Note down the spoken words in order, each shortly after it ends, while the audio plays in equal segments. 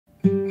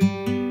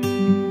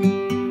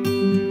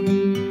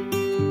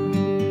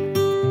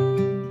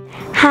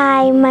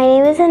Hi, my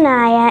name is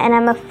Anaaya and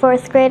I'm a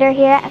 4th grader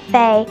here at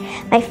Faye.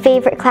 My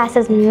favorite class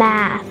is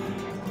math.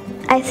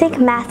 I think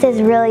math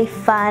is really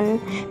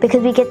fun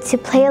because we get to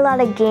play a lot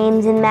of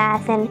games in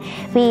math and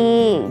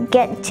we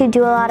get to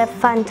do a lot of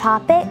fun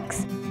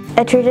topics.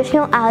 A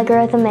traditional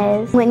algorithm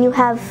is when you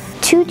have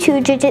two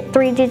 2-digit,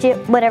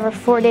 3-digit, whatever,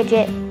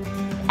 4-digit,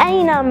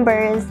 any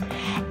numbers,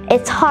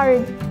 it's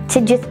hard to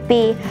just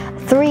be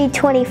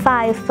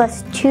 325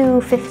 plus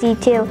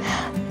 252.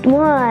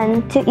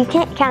 1, 2, you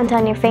can't count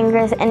on your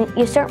fingers, and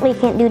you certainly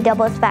can't do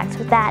double stacks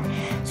with that.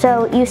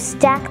 So you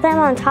stack them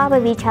on top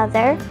of each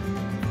other,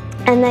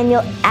 and then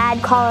you'll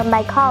add column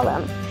by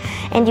column.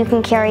 And you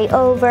can carry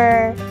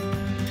over,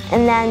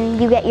 and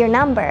then you get your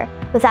number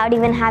without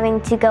even having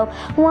to go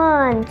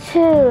 1,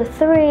 2,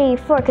 3,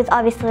 4, because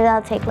obviously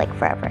that'll take like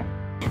forever.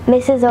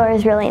 Mrs. Oare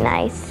is really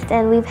nice,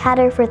 and we've had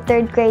her for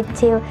 3rd grade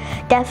too.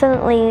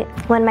 Definitely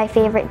one of my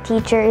favorite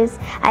teachers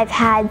I've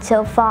had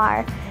so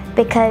far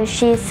because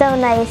she's so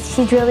nice,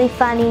 she's really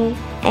funny,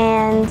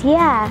 and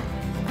yeah,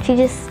 she's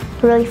just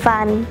really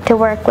fun to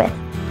work with.